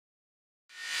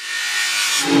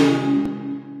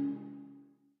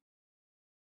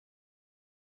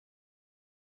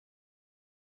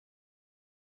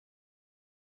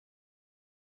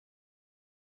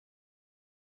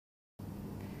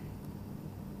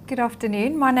Good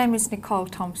afternoon. My name is Nicole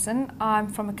Thompson. I'm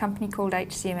from a company called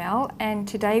HCML, and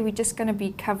today we're just going to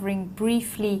be covering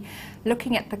briefly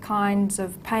looking at the kinds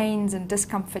of pains and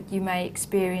discomfort you may be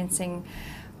experiencing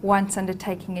once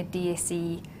undertaking a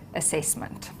DSE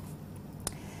assessment.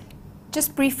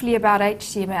 Just briefly about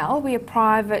HCML, we're a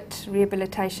private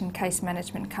rehabilitation case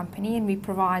management company, and we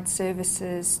provide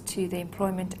services to the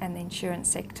employment and the insurance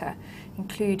sector,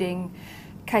 including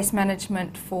case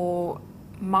management for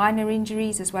minor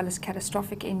injuries as well as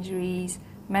catastrophic injuries,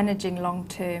 managing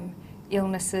long-term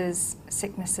illnesses,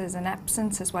 sicknesses and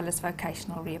absence, as well as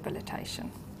vocational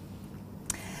rehabilitation.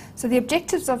 So the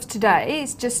objectives of today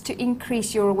is just to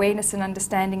increase your awareness and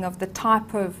understanding of the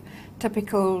type of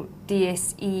typical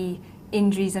DSE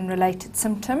injuries and related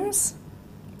symptoms,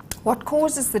 what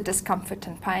causes the discomfort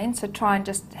and pain, so try and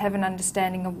just have an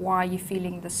understanding of why you're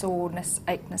feeling the soreness,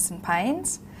 acheness and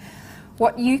pains,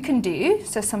 what you can do,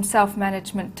 so some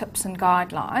self-management tips and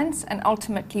guidelines, and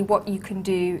ultimately what you can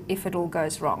do if it all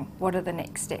goes wrong. What are the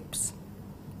next steps?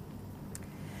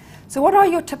 So what are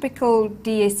your typical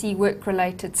DSE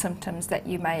work-related symptoms that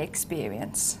you may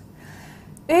experience?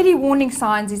 Early warning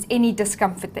signs is any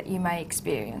discomfort that you may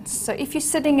experience. So if you're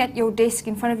sitting at your desk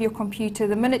in front of your computer,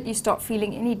 the minute you start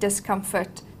feeling any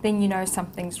discomfort, then you know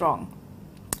something's wrong.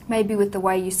 Maybe with the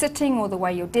way you're sitting or the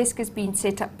way your desk has been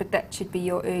set up, but that should be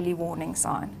your early warning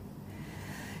sign.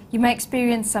 You may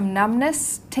experience some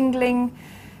numbness, tingling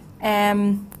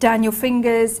down your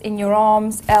fingers, in your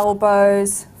arms,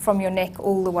 elbows, from your neck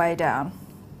all the way down.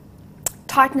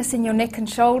 Tightness in your neck and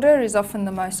shoulder is often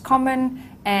the most common,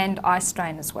 and eye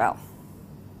strain as well.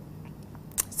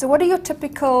 So what are your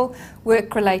typical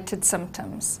work-related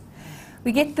symptoms?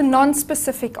 We get the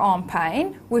non-specific arm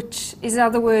pain, which is, in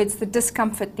other words, the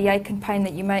discomfort, the ache and pain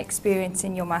that you may experience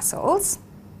in your muscles.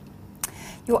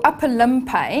 Your upper limb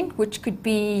pain, which could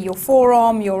be your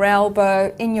forearm, your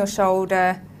elbow, in your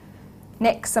shoulder,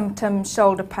 neck symptoms,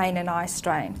 shoulder pain and eye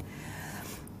strain.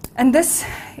 And this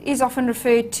is often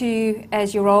referred to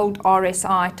as your old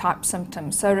RSI type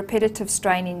symptoms, so repetitive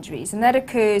strain injuries. And that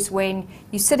occurs when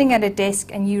you're sitting at a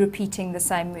desk and you're repeating the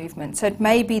same movement. So it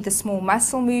may be the small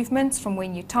muscle movements from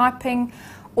when you're typing,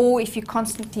 or if you're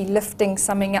constantly lifting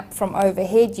something up from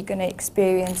overhead, you're going to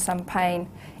experience some pain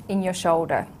in your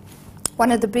shoulder.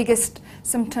 One of the biggest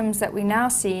symptoms that we're now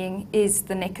seeing is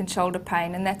the neck and shoulder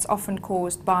pain, and that's often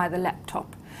caused by the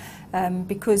laptop,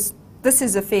 because this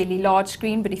is a fairly large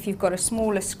screen, but if you've got a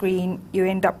smaller screen, you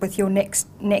end up with your neck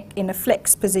in a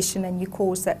flex position, and you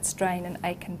cause that strain and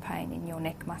ache and pain in your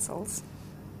neck muscles.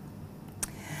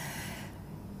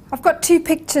 I've got two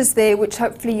pictures there which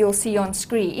hopefully you'll see on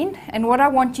screen, and what I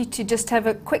want you to just have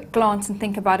a quick glance and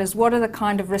think about is what are the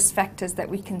kind of risk factors that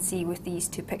we can see with these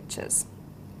two pictures.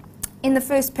 In the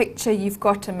first picture, you've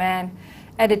got a man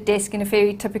at a desk in a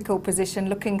very typical position,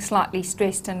 looking slightly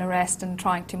stressed and harassed and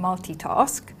trying to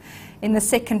multitask. In the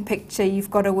second picture, you've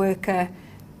got a worker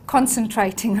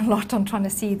concentrating a lot on trying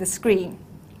to see the screen.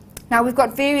 Now, we've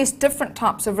got various different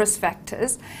types of risk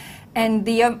factors, and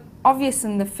the obvious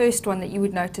in the first one that you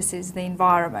would notice is the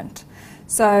environment.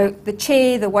 So the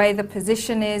chair, the way the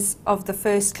position is of the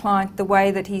first client, the way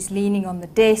that he's leaning on the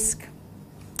desk,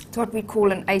 it's what we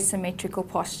call an asymmetrical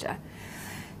posture.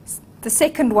 The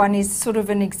second one is sort of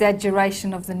an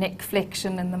exaggeration of the neck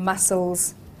flexion and the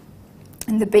muscles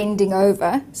and the bending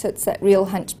over, so it's that real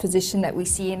hunch position that we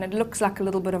see, and it looks like a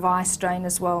little bit of eye strain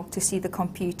as well to see the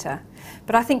computer.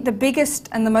 But I think the biggest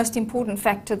and the most important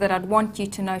factor that I'd want you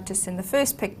to notice in the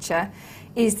first picture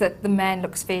is that the man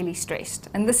looks fairly stressed,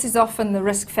 and this is often the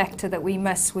risk factor that we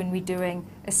miss when we're doing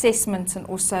assessments, and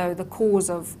also the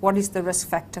cause of what is the risk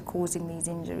factor causing these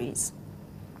injuries.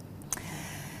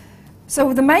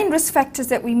 So the main risk factors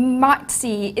that we might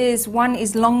see is, one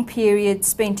is long periods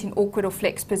spent in awkward or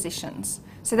flex positions.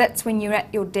 So that's when you're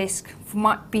at your desk,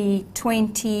 might be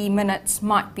 20 minutes,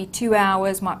 might be 2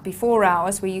 hours, might be 4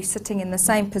 hours, where you're sitting in the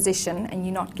same position and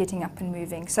you're not getting up and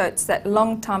moving. So it's that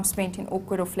long time spent in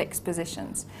awkward or flex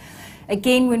positions.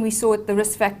 Again, when we saw the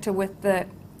risk factor with the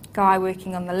guy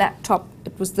working on the laptop,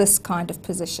 it was this kind of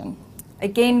position.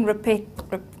 Again,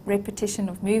 repetition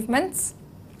of movements.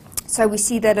 So we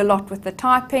see that a lot with the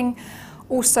typing.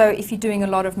 Also, if you're doing a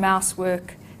lot of mouse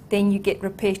work, then you get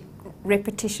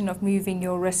repetition of moving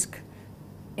your wrist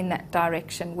in that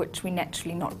direction, which we're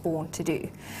naturally not born to do.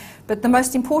 But the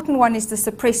most important one is the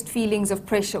suppressed feelings of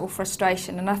pressure or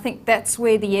frustration, and I think that's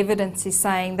where the evidence is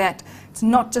saying that it's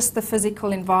not just the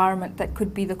physical environment that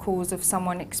could be the cause of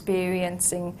someone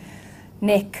experiencing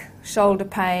neck, shoulder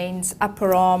pains,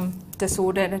 upper arm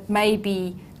disorder, and it may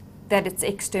be that it's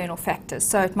external factors.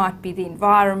 So it might be the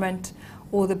environment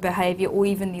or the behavior or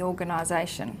even the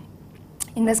organization.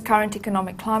 In this current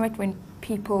economic climate, when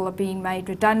people are being made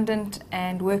redundant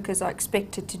and workers are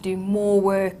expected to do more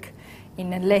work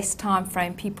in a less time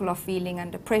frame, people are feeling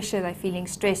under pressure, they're feeling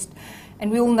stressed.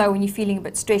 And we all know when you're feeling a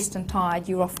bit stressed and tired,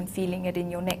 you're often feeling it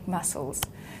in your neck muscles.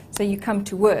 So you come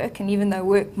to work, and even though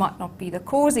work might not be the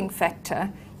causing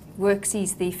factor, work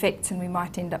sees the effects, and we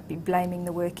might end up blaming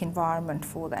the work environment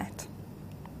for that.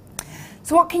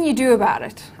 So what can you do about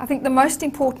it? I think the most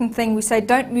important thing, we say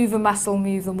don't move a muscle,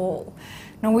 move them all.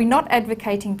 Now, we're not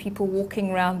advocating people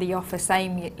walking around the office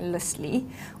aimlessly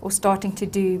or starting to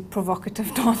do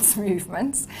provocative dance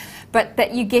movements, but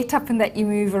that you get up and that you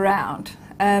move around.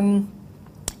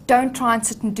 Don't try and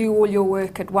sit and do all your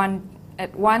work at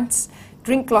once.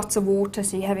 Drink lots of water,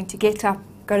 so you're having to get up,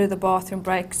 go to the bathroom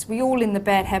breaks. We're all in the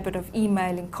bad habit of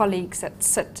emailing colleagues that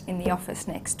sit in the office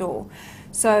next door.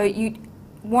 So you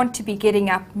want to be getting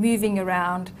up, moving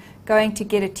around, going to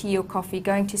get a tea or coffee,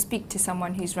 going to speak to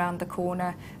someone who's round the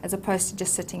corner, as opposed to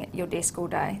just sitting at your desk all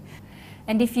day.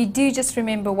 And if you do, just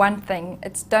remember one thing,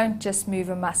 it's don't just move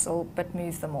a muscle, but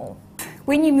move them all.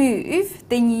 When you move,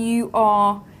 then you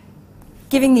are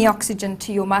giving the oxygen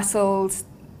to your muscles,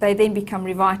 they then become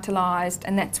revitalized,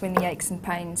 and that's when the aches and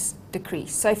pains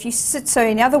decrease. So if you sit, so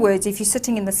in other words, if you're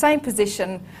sitting in the same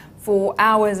position for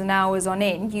hours and hours on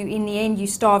end, in the end you're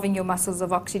starving your muscles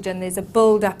of oxygen, there's a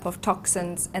build-up of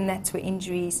toxins, and that's where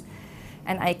injuries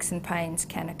and aches and pains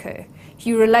can occur. If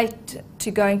you relate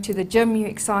to going to the gym, you're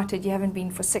excited, you haven't been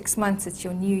for 6 months, it's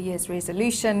your New Year's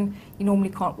resolution, you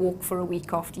normally can't walk for a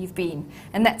week after you've been.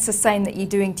 And that's the same that you're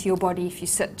doing to your body if you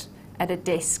sit at a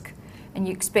desk and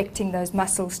you're expecting those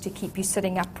muscles to keep you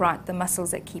sitting upright, the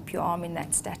muscles that keep your arm in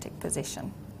that static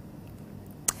position.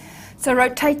 So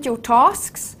rotate your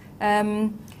tasks.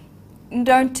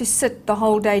 Don't just sit the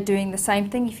whole day doing the same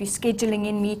thing. If you're scheduling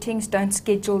in meetings, don't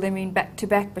schedule them in back to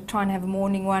back, but try and have a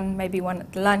morning one, maybe one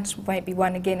at lunch, maybe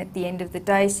one again at the end of the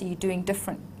day, so you're doing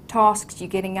different tasks, you're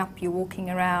getting up, you're walking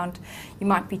around, you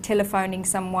might be telephoning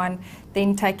someone,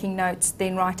 then taking notes,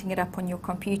 then writing it up on your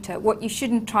computer. What you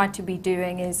shouldn't try to be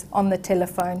doing is on the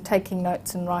telephone, taking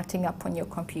notes and writing up on your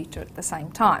computer at the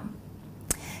same time.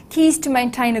 Keys to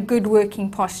maintain a good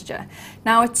working posture.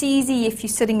 Now, it's easy if you're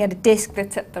sitting at a desk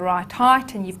that's at the right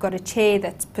height and you've got a chair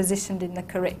that's positioned in the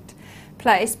correct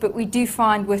place, but we do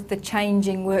find with the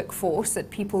changing workforce that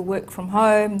people work from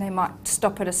home, they might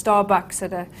stop at a Starbucks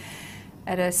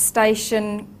at a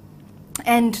station,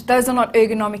 and those are not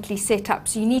ergonomically set up.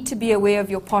 So you need to be aware of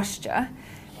your posture,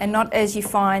 and not as you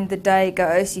find the day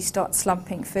goes, you start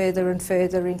slumping further and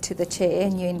further into the chair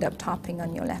and you end up typing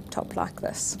on your laptop like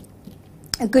this.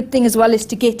 A good thing as well is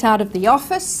to get out of the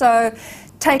office, so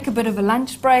take a bit of a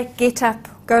lunch break, get up,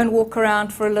 go and walk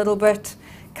around for a little bit,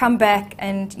 come back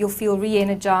and you'll feel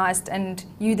re-energized, and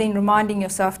you then reminding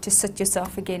yourself to sit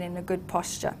yourself again in a good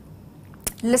posture.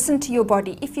 Listen to your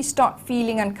body. If you start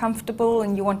feeling uncomfortable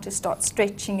and you want to start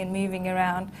stretching and moving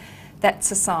around,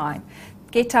 that's a sign.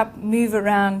 Get up, move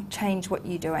around, change what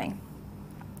you're doing.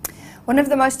 One of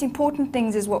the most important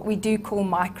things is what we do call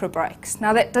micro breaks.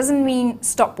 Now, that doesn't mean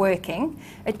stop working.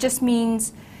 It just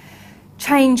means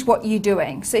change what you're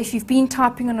doing. So if you've been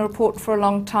typing on a report for a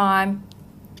long time,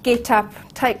 get up,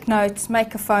 take notes,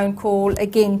 make a phone call,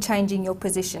 again changing your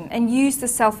position, and use the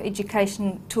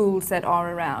self-education tools that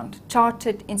are around.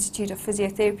 Chartered Institute of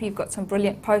Physiotherapy, you've got some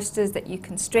brilliant posters that you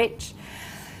can stretch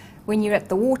when you're at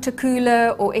the water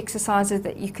cooler, or exercises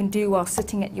that you can do while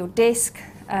sitting at your desk.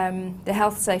 The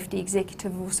Health Safety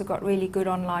Executive have also got really good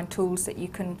online tools that you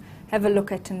can have a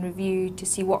look at and review to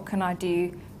see what can I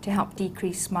do to help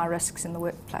decrease my risks in the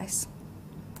workplace.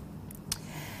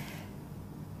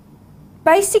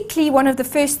 Basically, one of the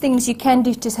first things you can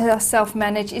do to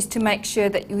self-manage is to make sure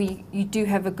that you do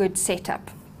have a good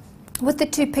setup. With the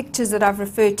two pictures that I've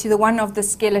referred to, the one of the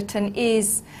skeleton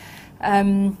is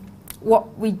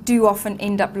what we do often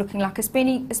end up looking like,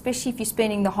 especially if you're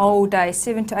spending the whole day,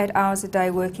 7 to 8 hours a day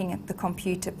working at the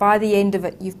computer. By the end of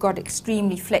it, you've got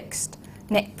extremely flexed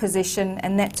neck position,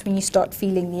 and that's when you start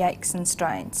feeling the aches and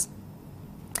strains.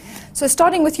 So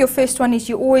starting with your first one is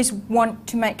you always want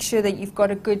to make sure that you've got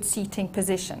a good seating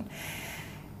position.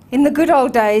 In the good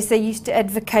old days, they used to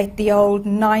advocate the old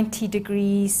 90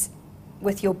 degrees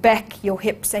with your back, your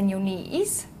hips and your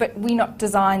knees, but we're not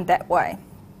designed that way.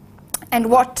 And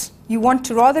what you want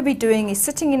to rather be doing is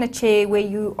sitting in a chair where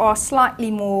you are slightly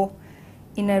more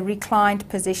in a reclined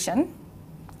position.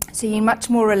 So you're much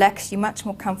more relaxed, you're much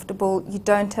more comfortable, you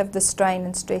don't have the strain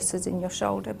and stresses in your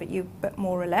shoulder, but you're a bit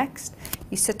more relaxed.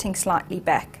 You're sitting slightly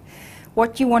back.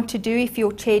 What you want to do if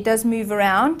your chair does move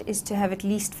around is to have at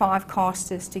least 5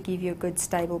 casters to give you a good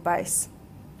stable base.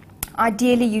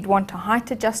 Ideally, you'd want a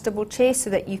height adjustable chair so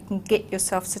that you can get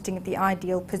yourself sitting at the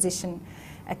ideal position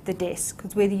at the desk,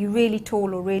 because whether you're really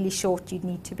tall or really short, you'd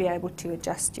need to be able to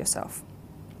adjust yourself.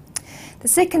 The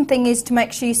second thing is to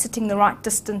make sure you're sitting the right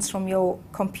distance from your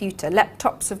computer.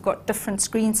 Laptops have got different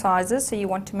screen sizes, so you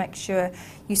want to make sure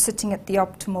you're sitting at the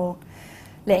optimal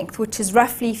length, which is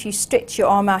roughly, if you stretch your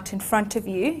arm out in front of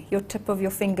you, your tip of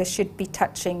your finger should be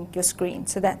touching your screen.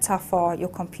 So that's how far your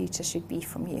computer should be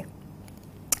from you.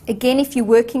 Again, if you're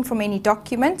working from any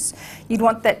documents, you'd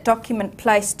want that document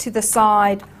placed to the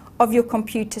side of your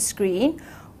computer screen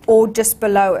or just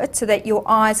below it, so that your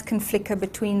eyes can flicker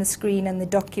between the screen and the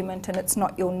document and it's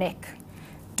not your neck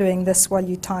doing this while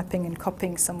you're typing and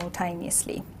copying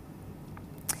simultaneously.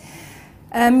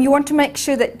 You want to make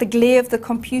sure that the glare of the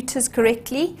computer is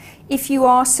correctly. If you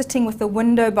are sitting with a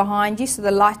window behind you, so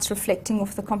the light's reflecting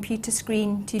off the computer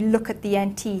screen, to look at the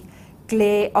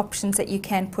anti-glare options that you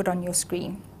can put on your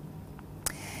screen.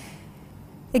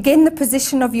 Again, the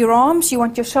position of your arms, you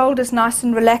want your shoulders nice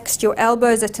and relaxed, your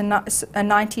elbows at a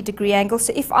 90-degree angle.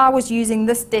 So if I was using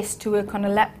this desk to work on a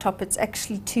laptop, it's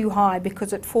actually too high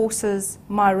because it forces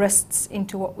my wrists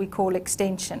into what we call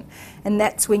extension. And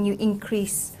that's when you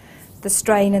increase the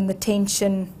strain and the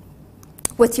tension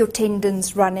with your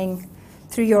tendons running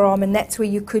through your arm, and that's where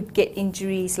you could get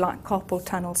injuries like carpal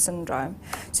tunnel syndrome.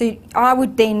 So I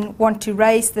would then want to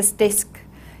raise this desk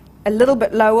a little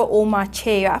bit lower, or my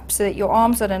chair up, so that your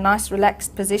arms are in a nice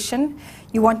relaxed position.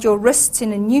 You want your wrists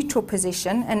in a neutral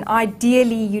position, and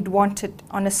ideally you'd want it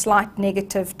on a slight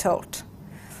negative tilt.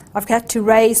 I've had to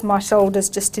raise my shoulders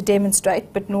just to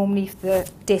demonstrate, but normally if the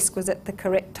desk was at the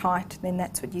correct height, then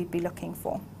that's what you'd be looking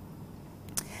for.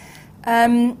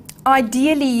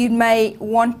 Ideally, you may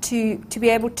want to be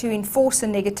able to enforce a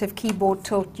negative keyboard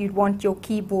tilt. You'd want your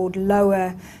keyboard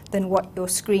lower than what your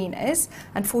screen is.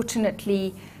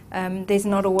 Unfortunately, there's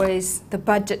not always the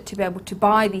budget to be able to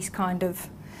buy these kind of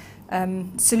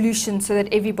solutions so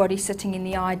that everybody's sitting in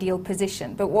the ideal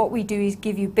position. But what we do is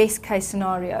give you best case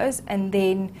scenarios, and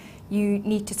then you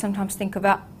need to sometimes think of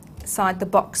outside the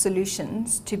box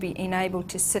solutions to be enabled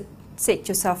to set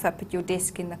yourself up at your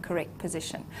desk in the correct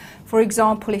position. For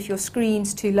example, if your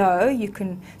screen's too low, you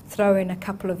can throw in a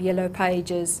couple of yellow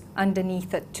pages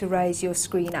underneath it to raise your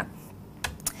screen up.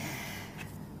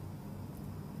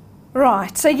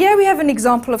 Right, so here we have an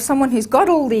example of someone who's got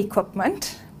all the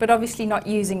equipment, but obviously not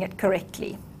using it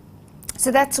correctly.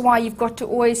 So that's why you've got to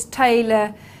always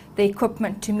tailor the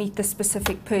equipment to meet the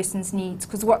specific person's needs,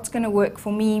 because what's going to work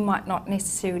for me might not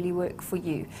necessarily work for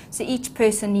you. So each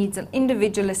person needs an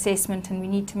individual assessment, and we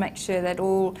need to make sure that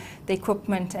all the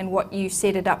equipment and what you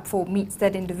set it up for meets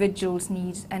that individual's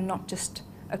needs, and not just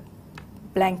a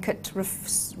blanket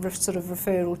sort of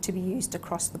referral to be used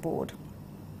across the board.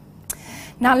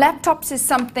 Now, laptops is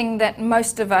something that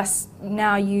most of us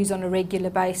now use on a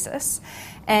regular basis,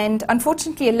 and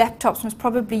unfortunately a laptop is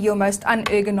probably your most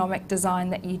unergonomic design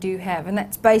that you do have, and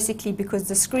that's basically because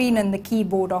the screen and the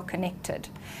keyboard are connected.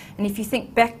 And if you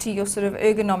think back to your sort of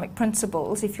ergonomic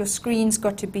principles, if your screen's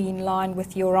got to be in line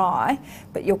with your eye,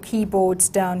 but your keyboard's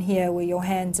down here where your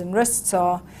hands and wrists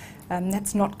are,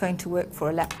 that's not going to work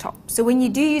for a laptop. So when you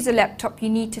do use a laptop, you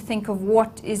need to think of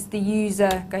what is the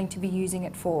user going to be using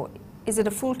it for. Is it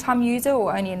a full-time user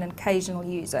or only an occasional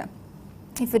user?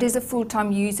 If it is a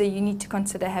full-time user, you need to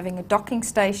consider having a docking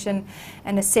station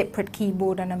and a separate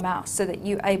keyboard and a mouse so that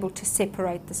you're able to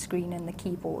separate the screen and the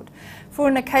keyboard. For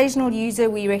an occasional user,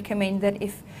 we recommend that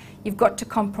if you've got to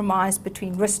compromise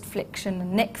between wrist flexion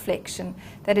and neck flexion,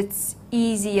 that it's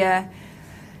easier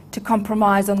to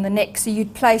compromise on the neck. So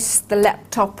you'd place the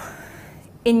laptop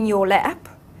in your lap,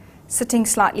 sitting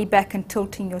slightly back and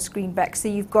tilting your screen back, so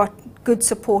you've got good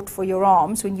support for your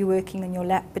arms when you're working on your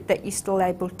lap, but that you're still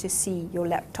able to see your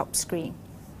laptop screen.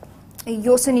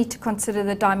 You also need to consider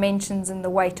the dimensions and the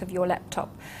weight of your laptop.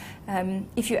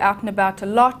 If you're out and about a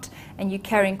lot and you're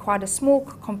carrying quite a small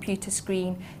computer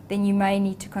screen, then you may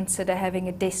need to consider having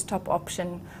a desktop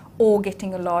option or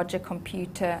getting a larger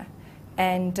computer.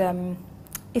 And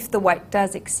if the weight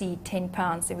does exceed 10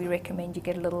 pounds, then we recommend you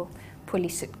get a little pulley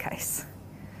suitcase.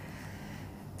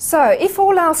 So if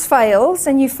all else fails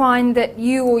and you find that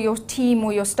you or your team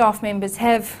or your staff members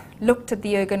have looked at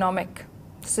the ergonomic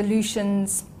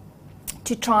solutions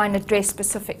to try and address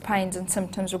specific pains and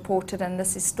symptoms reported, and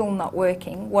this is still not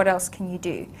working, what else can you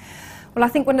do? Well, I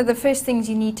think one of the first things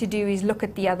you need to do is look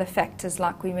at the other factors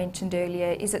like we mentioned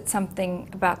earlier. Is it something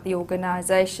about the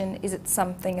organisation? Is it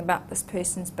something about this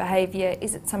person's behaviour?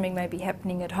 Is it something maybe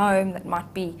happening at home that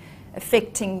might be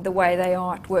affecting the way they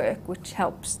are at work, which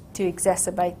helps to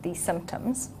exacerbate these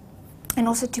symptoms? And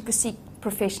also to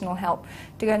professional help,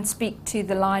 to go and speak to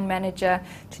the line manager,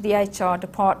 to the HR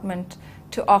department,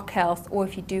 to OC Health, or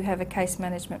if you do have a case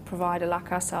management provider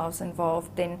like ourselves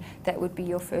involved, then that would be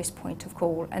your first point of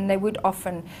call. And they would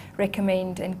often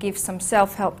recommend and give some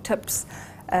self-help tips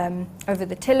over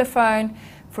the telephone.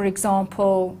 For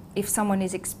example, if someone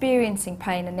is experiencing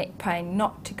pain and neck pain,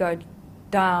 not to go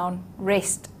down,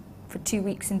 rest for 2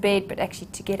 weeks in bed, but actually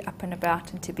to get up and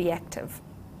about and to be active.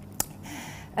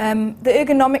 The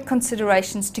ergonomic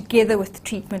considerations together with the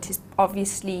treatment is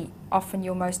obviously often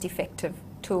your most effective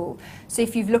tool. So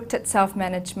if you've looked at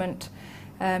self-management,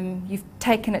 you've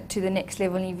taken it to the next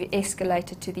level and you've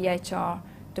escalated to the HR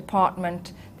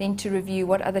department, then to review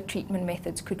what other treatment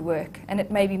methods could work. And it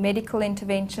may be medical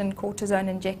intervention, cortisone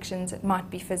injections, it might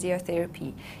be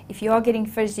physiotherapy. If you are getting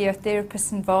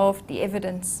physiotherapists involved, the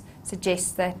evidence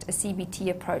suggests that a CBT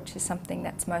approach is something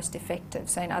that's most effective.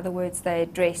 So in other words, they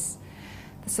address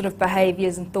the sort of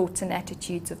behaviours and thoughts and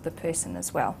attitudes of the person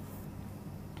as well.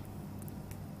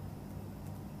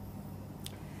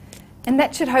 And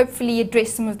that should hopefully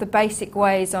address some of the basic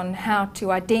ways on how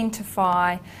to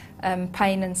identify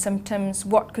pain and symptoms,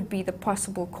 what could be the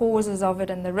possible causes of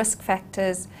it and the risk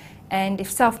factors, and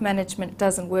if self-management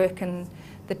doesn't work and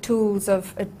the tools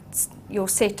of your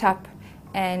setup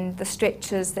and the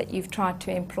stretches that you've tried to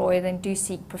employ, then do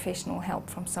seek professional help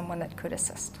from someone that could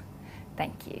assist.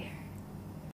 Thank you.